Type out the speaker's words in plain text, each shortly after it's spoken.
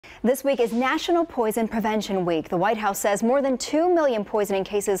This week is National Poison Prevention Week. The White House says more than 2 million poisoning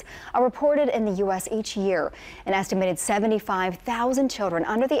cases are reported in the U.S. each year. An estimated 75,000 children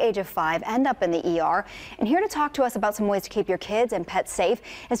under the age of 5 end up in the ER. And here to talk to us about some ways to keep your kids and pets safe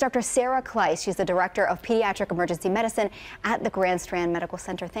is Dr. Sarah Kleiss. She's the Director of Pediatric Emergency Medicine at the Grand Strand Medical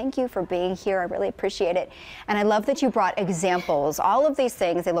Center. Thank you for being here. I really appreciate it. And I love that you brought examples. All of these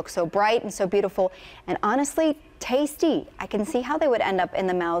things, they look so bright and so beautiful and honestly tasty. I can see how they would end up in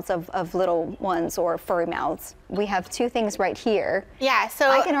the mouths of little ones or furry mouths. We have two things right here. Yeah, so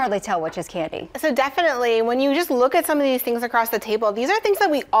I can hardly tell which is candy. So definitely, when you just look at some of these things across the table, these are things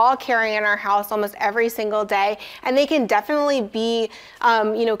that we all carry in our house almost every single day, and they can definitely be,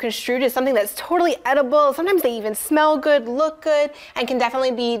 construed as something that's totally edible. Sometimes they even smell good, look good, and can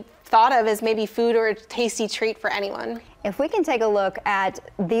definitely be thought of as maybe food or a tasty treat for anyone. If we can take a look at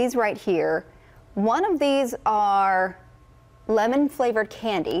these right here, one of these are lemon flavored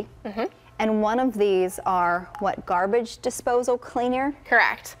candy, and one of these are what, garbage disposal cleaner?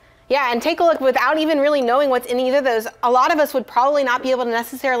 Correct. Yeah, and take a look without even really knowing what's in either of those. A lot of us would probably not be able to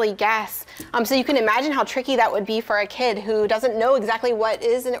necessarily guess. So you can imagine how tricky that would be for a kid who doesn't know exactly what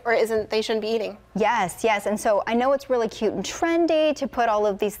is or isn't they shouldn't be eating. Yes, yes, and so I know it's really cute and trendy to put all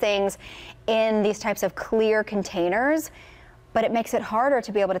of these things in these types of clear containers, but it makes it harder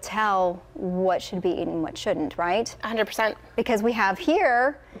to be able to tell what should be eaten and what shouldn't, right? 100%. Because we have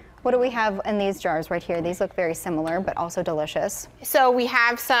here, what do we have in these jars right here? These look very similar, but also delicious. So we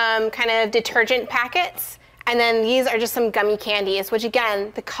have some kind of detergent packets, and then these are just some gummy candies, which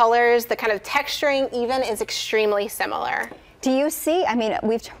again, the colors, the kind of texturing even is extremely similar. Do you see, I mean,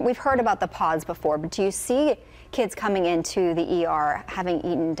 we've heard about the pods before, but do you see kids coming into the ER having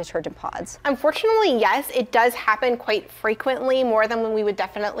eaten detergent pods? Unfortunately, yes, it does happen quite frequently, more than we would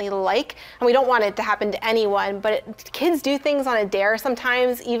definitely like. And we don't want it to happen to anyone, but kids do things on a dare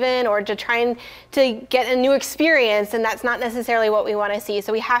sometimes even, or to try to get a new experience, and that's not necessarily what we want to see.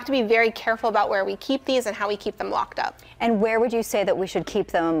 So we have to be very careful about where we keep these and how we keep them locked up. And where would you say that we should keep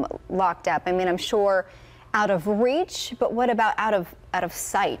them locked up? I mean, I'm sure out of reach, but what about out of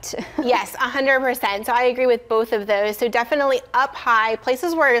sight? Yes, 100%. So I agree with both of those. So definitely up high,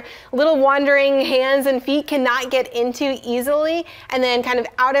 places where little wandering hands and feet cannot get into easily, and then kind of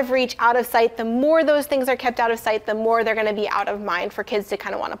out of reach, out of sight. The more those things are kept out of sight, the more they're going to be out of mind for kids to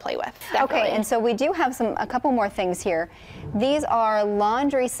kind of want to play with. Definitely. Okay, and so we do have a couple more things here. These are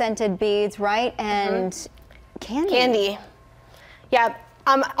laundry scented beads, right? And candy. Candy. Yeah.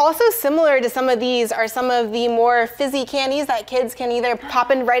 Also similar to some of these are some of the more fizzy candies that kids can either pop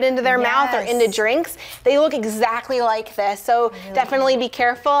right into their mouth or into drinks. They look exactly like this, so definitely be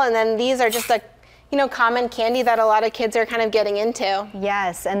careful. And then these are just a common candy that a lot of kids are kind of getting into.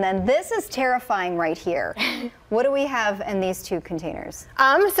 Yes, and then this is terrifying right here. What do we have in these two containers?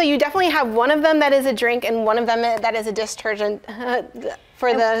 So you definitely have one of them that is a drink and one of them that is a detergent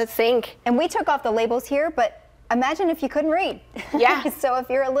for the sink. And we took off the labels here, but imagine if you couldn't read. Yeah. So if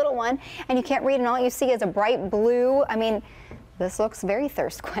you're a little one and you can't read and all you see is a bright blue, I mean, this looks very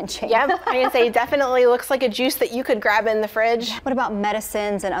thirst quenching. Yep, I can say definitely looks like a juice that you could grab in the fridge. What about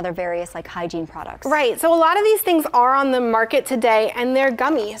medicines and other various like hygiene products? Right, so a lot of these things are on the market today and they're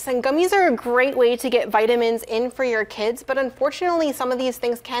gummies. And gummies are a great way to get vitamins in for your kids, but unfortunately some of these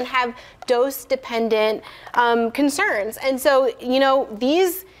things can have dose dependent concerns. And so,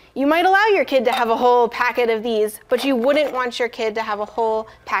 you might allow your kid to have a whole packet of these, but you wouldn't want your kid to have a whole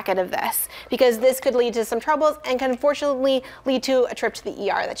packet of this, because this could lead to some troubles and can unfortunately lead to a trip to the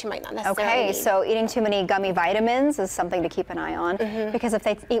ER that you might not necessarily need. So eating too many gummy vitamins is something to keep an eye on, because if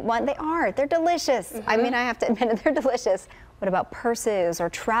they eat one, they're delicious. I mean, I have to admit it, they're delicious. What about purses or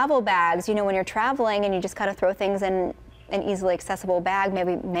travel bags? When you're traveling and you just kind of throw things in an easily accessible bag,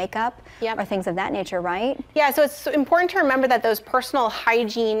 maybe makeup or things of that nature, right? Yeah, so it's important to remember that those personal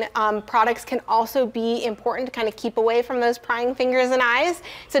hygiene products can also be important to kind of keep away from those prying fingers and eyes.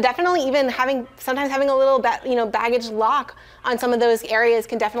 So definitely even sometimes having a little baggage lock on some of those areas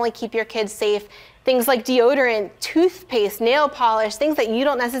can definitely keep your kids safe. Things like deodorant, toothpaste, nail polish, things that you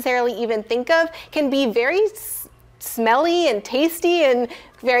don't necessarily even think of can be very smelly and tasty and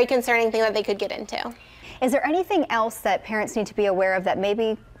very concerning thing that they could get into. Is there anything else that parents need to be aware of that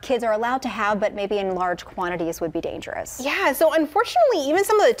maybe kids are allowed to have, but maybe in large quantities would be dangerous? Yeah, so unfortunately, even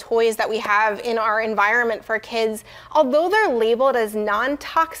some of the toys that we have in our environment for kids, although they're labeled as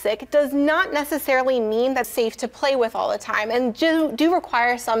non-toxic, does not necessarily mean that's safe to play with all the time, and do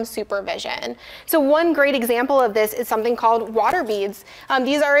require some supervision. So one great example of this is something called water beads.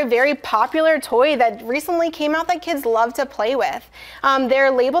 These are a very popular toy that recently came out that kids love to play with.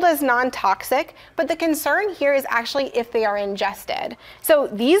 They're labeled as non-toxic, but the concern here is actually if they are ingested. So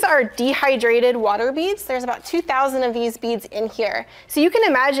these these are dehydrated water beads. There's about 2,000 of these beads in here. So you can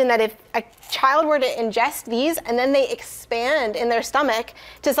imagine that if a child were to ingest these and then they expand in their stomach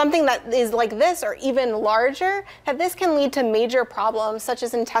to something that is like this or even larger, that this can lead to major problems such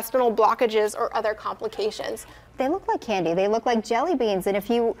as intestinal blockages or other complications. They look like candy. They look like jelly beans, and if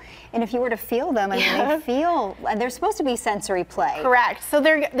you were to feel them, I mean, they feel. And they're supposed to be sensory play. Correct. So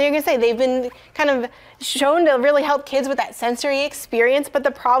they're gonna say they've been kind of shown to really help kids with that sensory experience. But the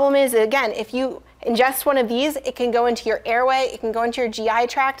problem is, again, if you ingest one of these, it can go into your airway, it can go into your GI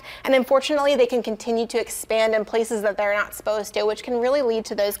tract, and unfortunately they can continue to expand in places that they're not supposed to, which can really lead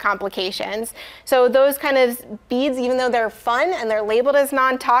to those complications. So those kind of beads, even though they're fun and they're labeled as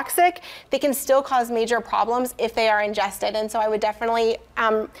non-toxic, they can still cause major problems if they are ingested. And so I would definitely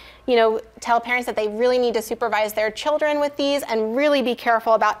tell parents that they really need to supervise their children with these and really be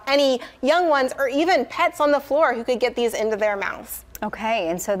careful about any young ones or even pets on the floor who could get these into their mouths. Okay,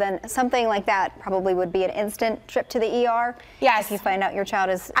 and so then something like that probably would be an instant trip to the ER? Yes. If you find out your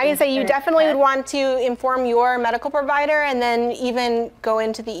child is... I would say you definitely would want to inform your medical provider and then even go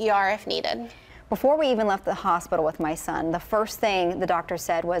into the ER if needed. Before we even left the hospital with my son, the first thing the doctor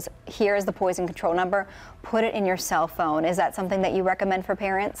said was, here's the poison control number, put it in your cell phone. Is that something that you recommend for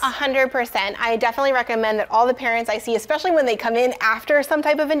parents? 100%. I definitely recommend that all the parents I see, especially when they come in after some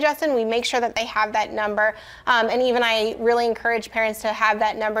type of ingestion, we make sure that they have that number. And even I really encourage parents to have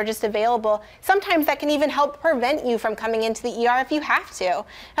that number just available. Sometimes that can even help prevent you from coming into the ER if you have to.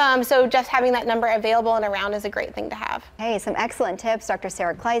 So just having that number available and around is a great thing to have. Hey, some excellent tips, Dr.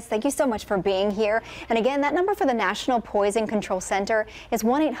 Sarah Kleitz. Thank you so much for being here. And again, that number for the National Poison Control Center is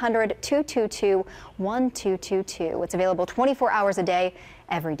 1-800-222-1222. It's available 24 hours a day,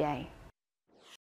 every day.